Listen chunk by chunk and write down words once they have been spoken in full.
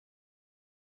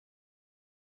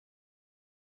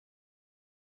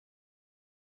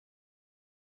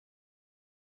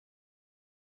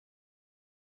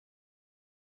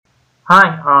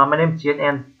Hi, my name is Jin,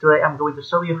 and today I'm going to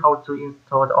show you how to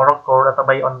install the Oracle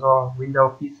database on your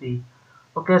Windows PC.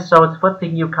 Okay, so the first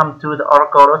thing you come to the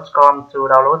oracle.com to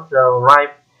download the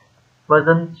right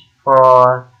version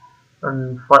for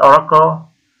Oracle.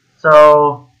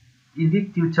 So in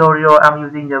this tutorial, I'm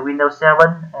using the Windows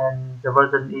 7 and the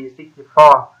version is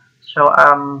 64. So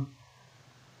I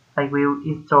will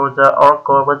install the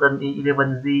Oracle version in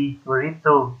 11Z very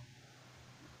soon.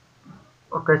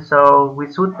 Okay, so we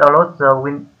should download the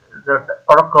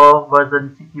Oracle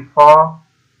version 64,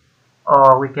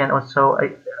 or we can also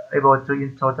able to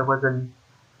install the version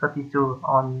 32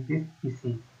 on this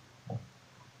PC.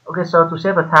 Okay, so to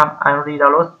save the time, I already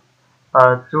download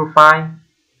two files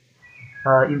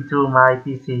into my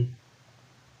PC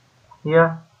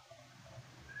here.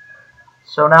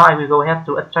 So now I will go ahead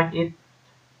to extract it.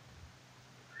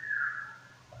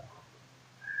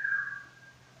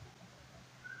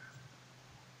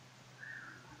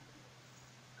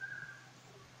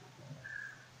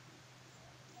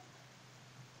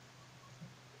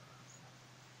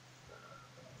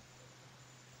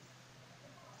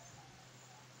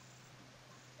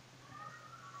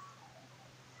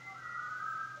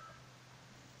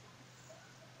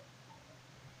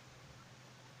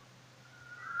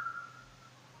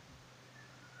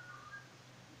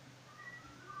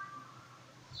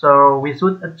 So we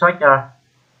should extract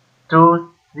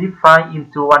two zip files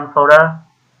into one folder.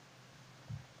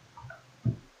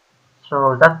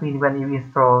 So that means when you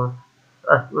install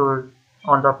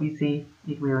on the PC,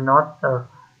 it will not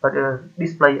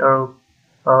display a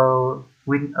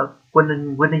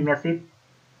winning message.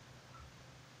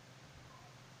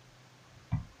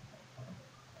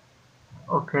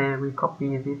 Okay, we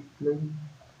copy this link.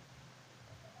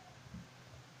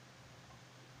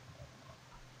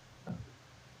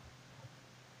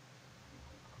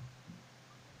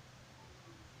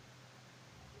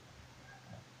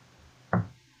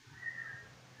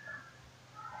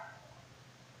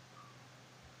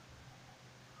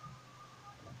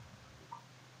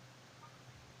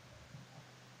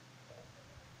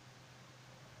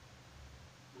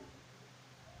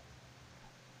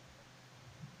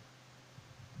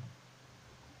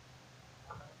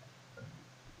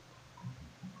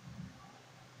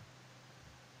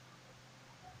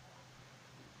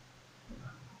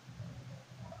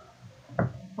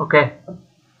 Okay,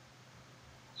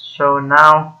 so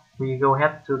now we go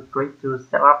ahead to create to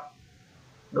setup.exe.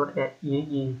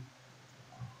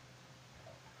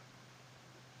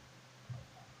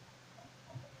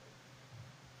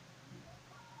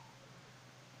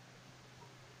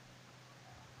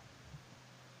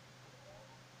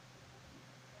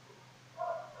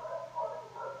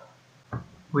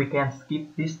 We can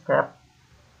skip this step.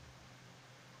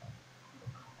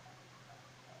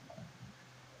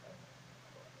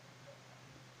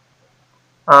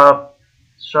 Uh,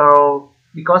 so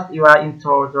because you are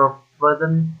into the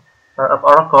version of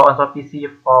Oracle on your PC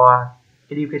for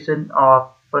education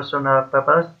or personal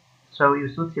purpose, so you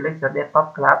should select the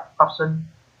desktop class option.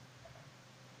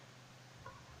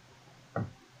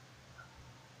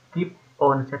 Keep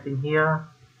on setting here,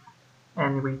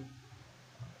 and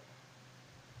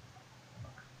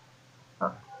uh,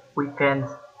 we can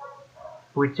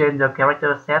we change the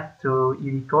character set to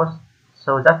Unicode.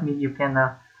 So that means you can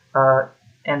uh,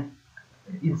 and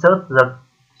insert the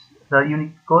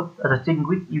Unicode the string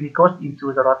with Unicode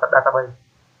into the database.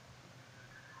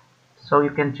 So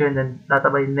you can change the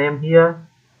database name here.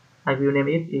 I will name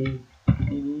it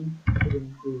DB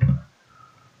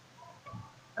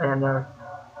and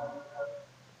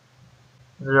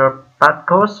the path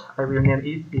course I will name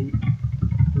it the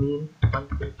mean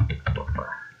 12645.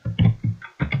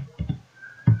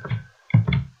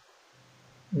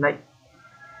 Next,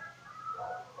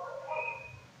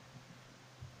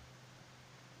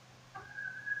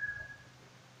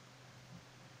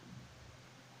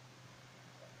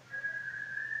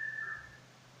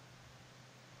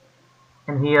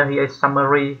 and here is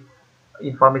summary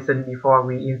information before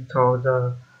we install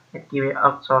the activate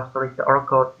outsource storage the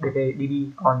Oracle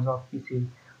DB on your PC.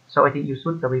 So I think you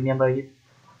should remember it.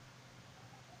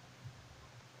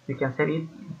 You can save it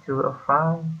to a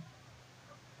file.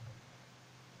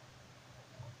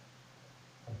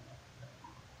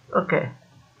 Okay,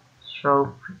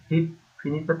 so hit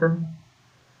finish button.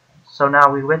 So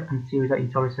now we wait until the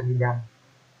installation is done.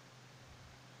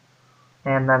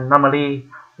 And normally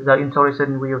the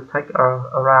installation will take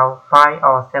around 5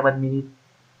 or 7 minutes.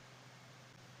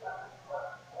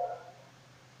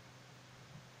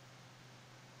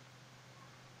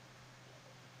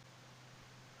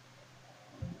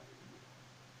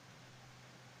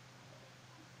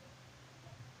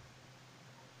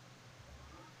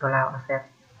 Allow access.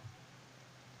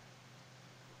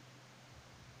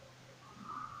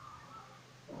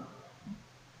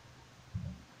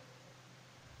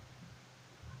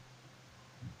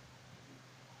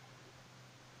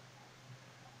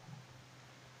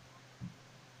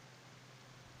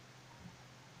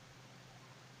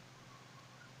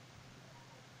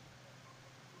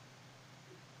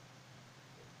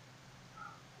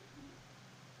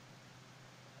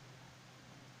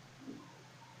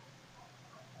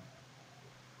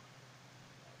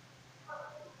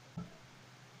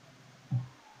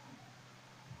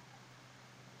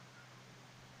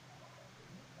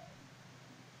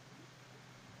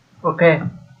 Okay,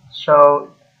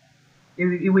 so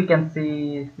if we can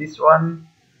see this one,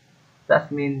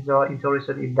 that means your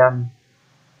installation is done.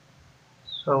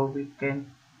 So we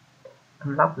can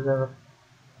unlock the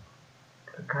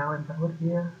account over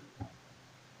here.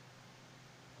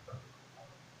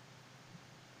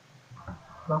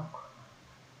 Lock.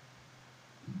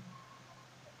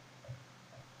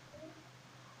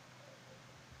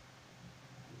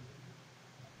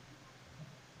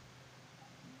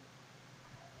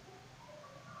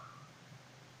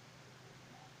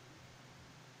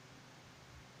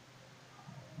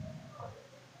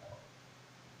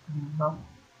 Lock,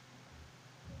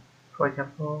 for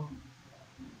example,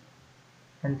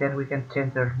 and then we can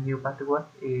change the new password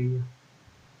is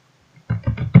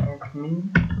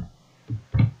admin.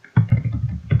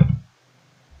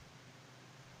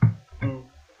 And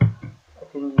I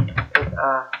think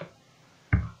SR.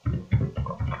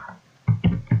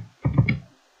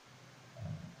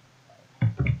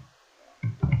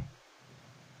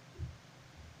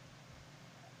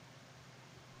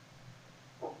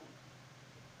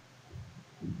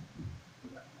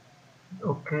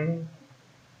 Okay.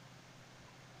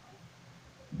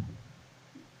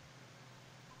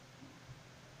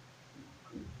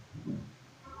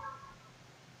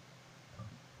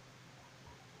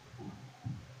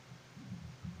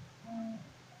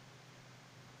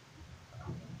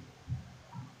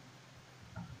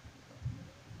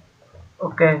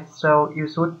 Okay, so you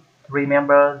should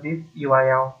remember this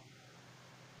URL.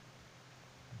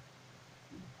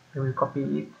 I will copy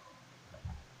it.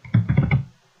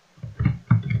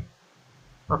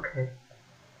 Okay,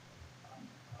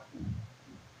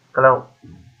 close.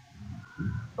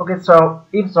 Okay, so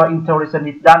if the installation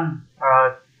is done,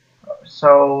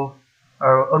 so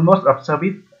almost of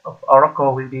service of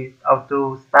Oracle will be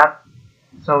auto start.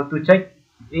 So to check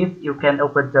if you can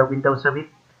open the Windows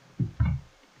service,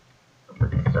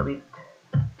 open service,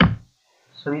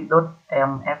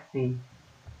 service.msc.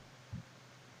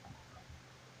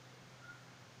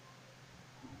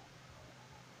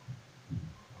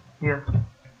 Here,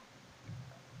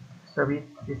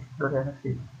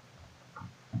 service.msc.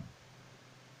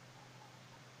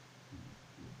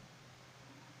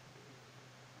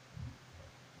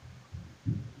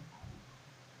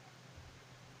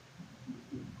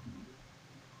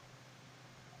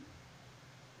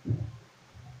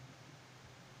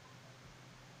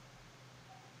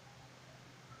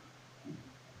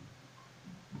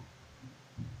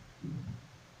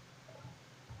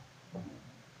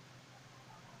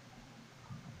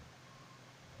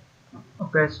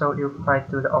 Okay, so you apply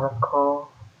to the Oracle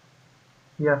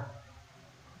here.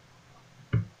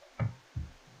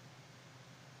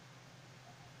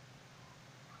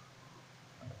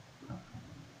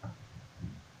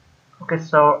 Okay,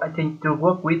 so I think to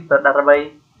work with the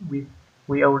database,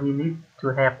 we only need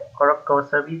to have Oracle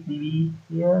Service DB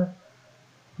here,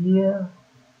 here,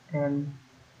 and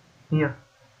here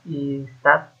is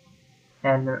that,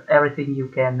 and everything you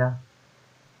can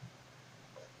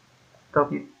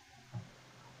stop it.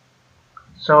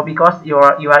 So because you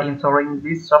are installing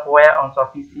this software on your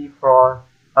PC for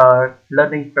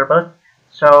learning purpose,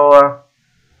 so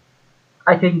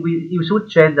I think you should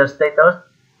change the status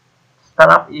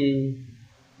startup is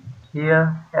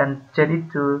here and change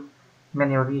it to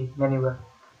manual.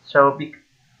 So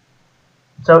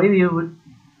so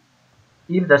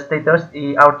if the status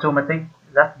is automatic,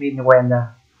 that means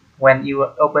when you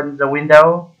open the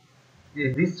window,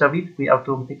 this service will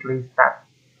automatically start.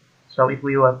 So if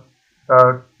we will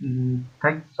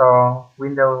take the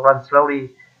window run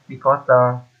slowly, because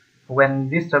when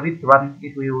this service run,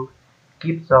 it will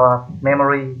keep the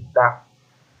memory down.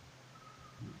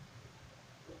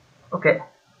 Okay,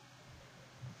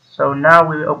 so now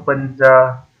we will open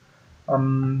the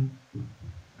um,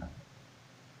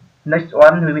 next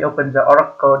one. We will open the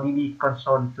Oracle DB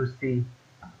console to see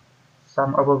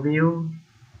some overview.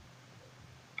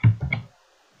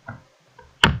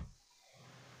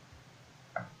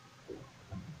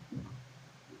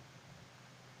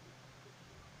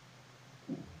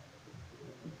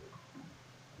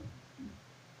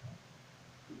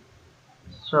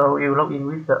 So you log in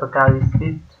with the account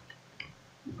system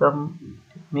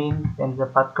means and the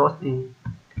passcode is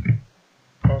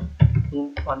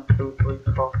in 1 2 3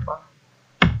 4 5.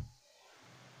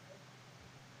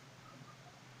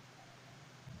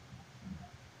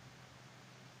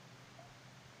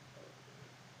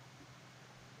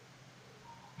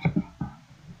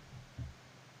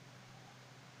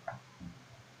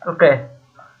 Okay,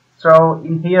 so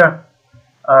in here,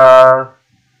 uh,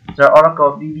 the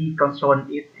Oracle DB console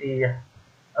is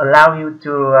allow you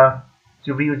to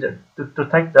view to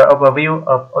take the overview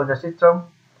of all the system.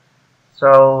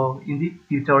 So in this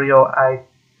tutorial, I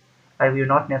will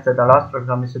not mention the last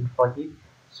information for it.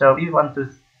 So if you want to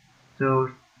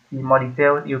see more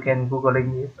detail, you can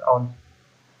googling this on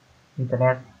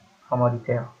internet for more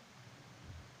detail.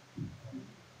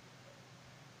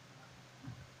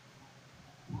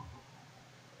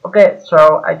 Okay,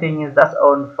 so I think that's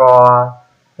all for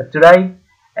today,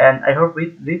 and I hope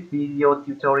this video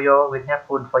tutorial will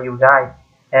helpful for you guys.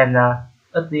 And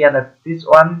at the end of this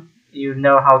one, you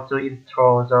know how to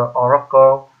install the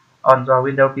Oracle on the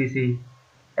Windows PC.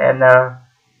 And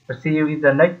see you in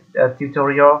the next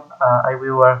tutorial. I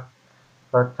will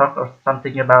talk or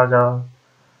something about the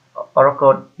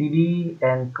Oracle DB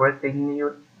and creating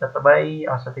new database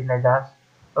or something like that.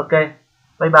 Okay,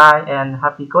 bye bye and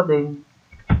happy coding.